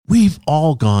We've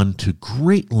all gone to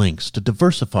great lengths to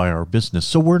diversify our business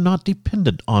so we're not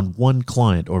dependent on one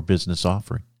client or business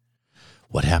offering.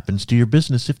 What happens to your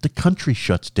business if the country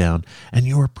shuts down and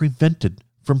you are prevented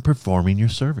from performing your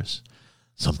service?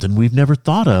 Something we've never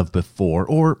thought of before,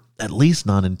 or at least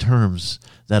not in terms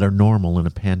that are normal in a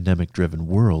pandemic-driven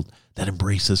world that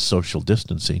embraces social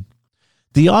distancing.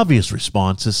 The obvious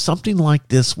response is something like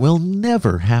this will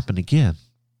never happen again.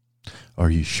 Are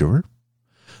you sure?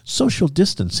 Social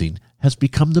distancing has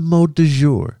become the mode du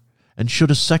jour, and should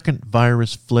a second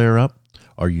virus flare up,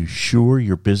 are you sure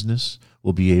your business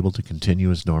will be able to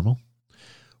continue as normal?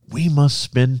 We must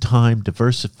spend time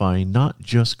diversifying not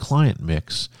just client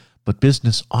mix, but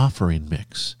business offering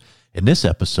mix. In this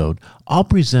episode, I'll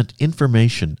present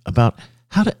information about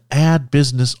how to add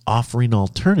business offering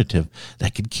alternative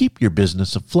that can keep your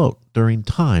business afloat during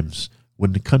times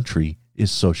when the country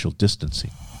is social distancing.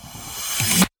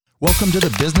 Welcome to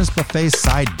the Business Buffet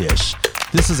Side Dish.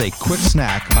 This is a quick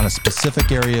snack on a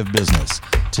specific area of business.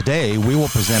 Today, we will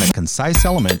present a concise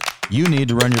element you need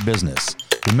to run your business.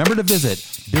 Remember to visit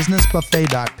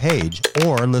businessbuffet.page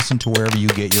or listen to wherever you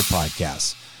get your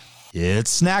podcasts.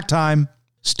 It's snack time.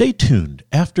 Stay tuned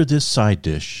after this side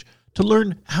dish to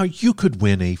learn how you could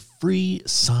win a free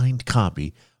signed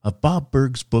copy of Bob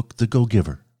Burg's book, The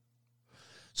Go-Giver.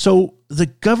 So the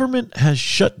government has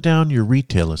shut down your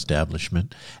retail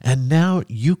establishment, and now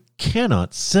you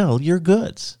cannot sell your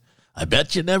goods. I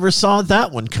bet you never saw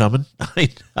that one coming.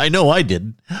 I know I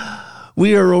didn't.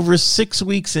 We are over 6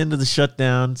 weeks into the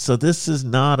shutdown, so this is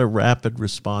not a rapid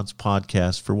response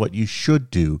podcast for what you should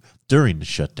do during the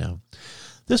shutdown.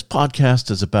 This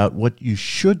podcast is about what you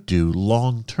should do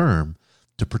long term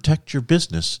to protect your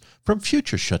business from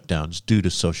future shutdowns due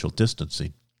to social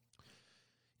distancing.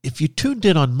 If you tuned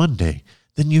in on Monday,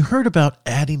 then you heard about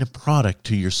adding a product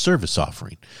to your service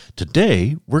offering.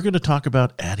 Today, we're going to talk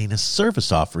about adding a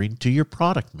service offering to your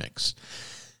product mix.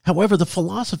 However, the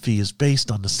philosophy is based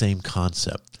on the same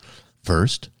concept.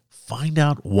 First, find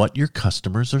out what your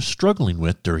customers are struggling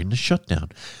with during the shutdown,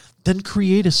 then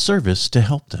create a service to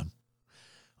help them.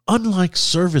 Unlike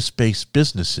service-based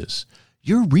businesses,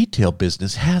 your retail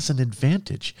business has an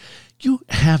advantage. You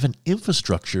have an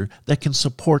infrastructure that can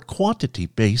support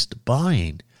quantity-based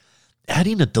buying.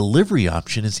 Adding a delivery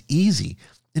option is easy.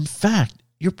 In fact,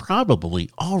 you're probably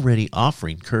already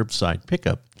offering curbside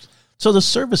pickup. So the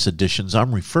service additions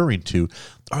I'm referring to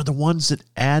are the ones that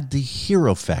add the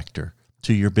hero factor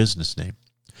to your business name.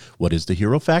 What is the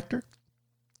hero factor?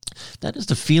 That is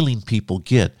the feeling people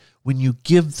get when you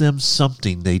give them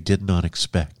something they did not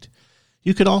expect.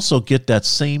 You can also get that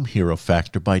same hero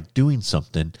factor by doing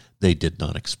something they did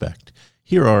not expect.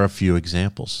 Here are a few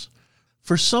examples.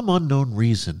 For some unknown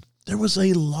reason, there was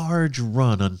a large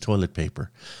run on toilet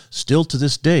paper. Still to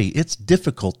this day, it's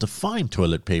difficult to find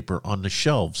toilet paper on the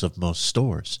shelves of most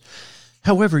stores.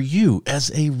 However, you,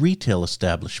 as a retail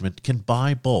establishment, can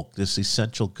buy bulk this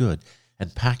essential good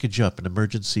and package up an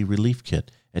emergency relief kit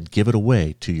and give it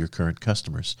away to your current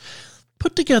customers.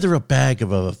 Put together a bag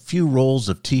of a few rolls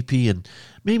of TP and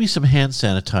maybe some hand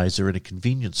sanitizer in a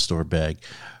convenience store bag,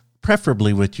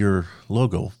 preferably with your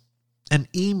logo, and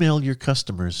email your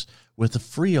customers with a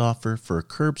free offer for a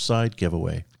curbside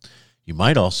giveaway. You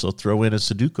might also throw in a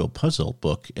Sudoku puzzle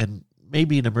book and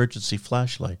maybe an emergency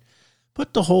flashlight.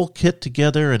 Put the whole kit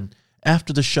together and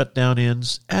after the shutdown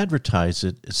ends, advertise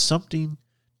it as something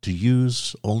to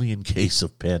use only in case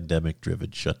of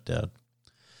pandemic-driven shutdown.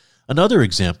 Another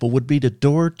example would be the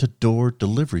door-to-door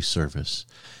delivery service.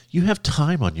 You have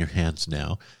time on your hands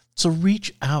now, so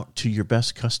reach out to your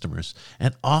best customers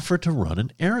and offer to run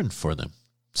an errand for them.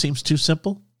 Seems too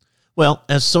simple? Well,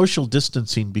 as social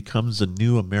distancing becomes a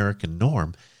new American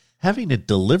norm, having a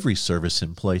delivery service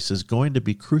in place is going to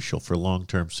be crucial for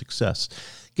long-term success.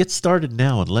 Get started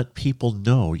now and let people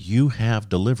know you have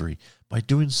delivery by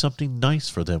doing something nice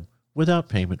for them without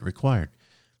payment required.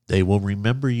 They will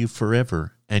remember you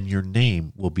forever, and your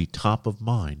name will be top of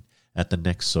mind at the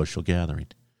next social gathering,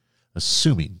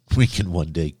 assuming we can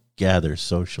one day gather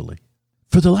socially.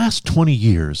 For the last 20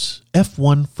 years,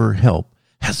 F1 for Help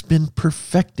has been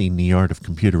perfecting the art of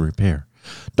computer repair.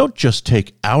 Don't just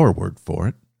take our word for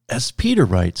it. As Peter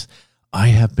writes, I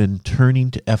have been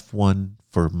turning to F1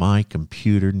 for my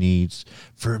computer needs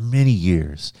for many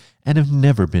years and have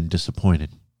never been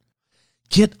disappointed.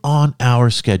 Get on our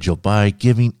schedule by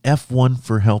giving F1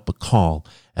 for Help a call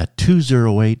at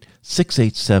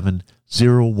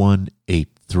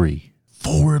 208-687-0183.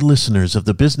 4 listeners of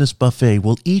the Business Buffet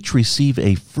will each receive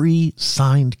a free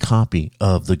signed copy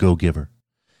of The Go-Giver.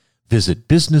 Visit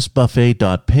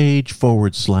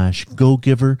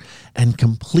businessbuffet.page/Go-Giver and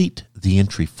complete the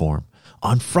entry form.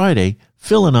 On Friday,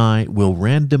 Phil and I will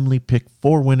randomly pick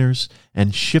 4 winners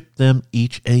and ship them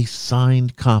each a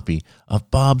signed copy of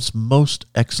Bob's most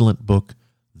excellent book,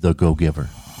 The Go-Giver.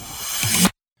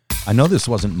 I know this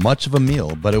wasn't much of a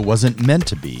meal, but it wasn't meant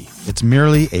to be. It's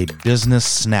merely a business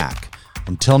snack.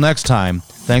 Until next time,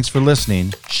 thanks for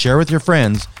listening, share with your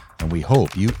friends, and we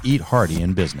hope you eat hearty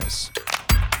in business.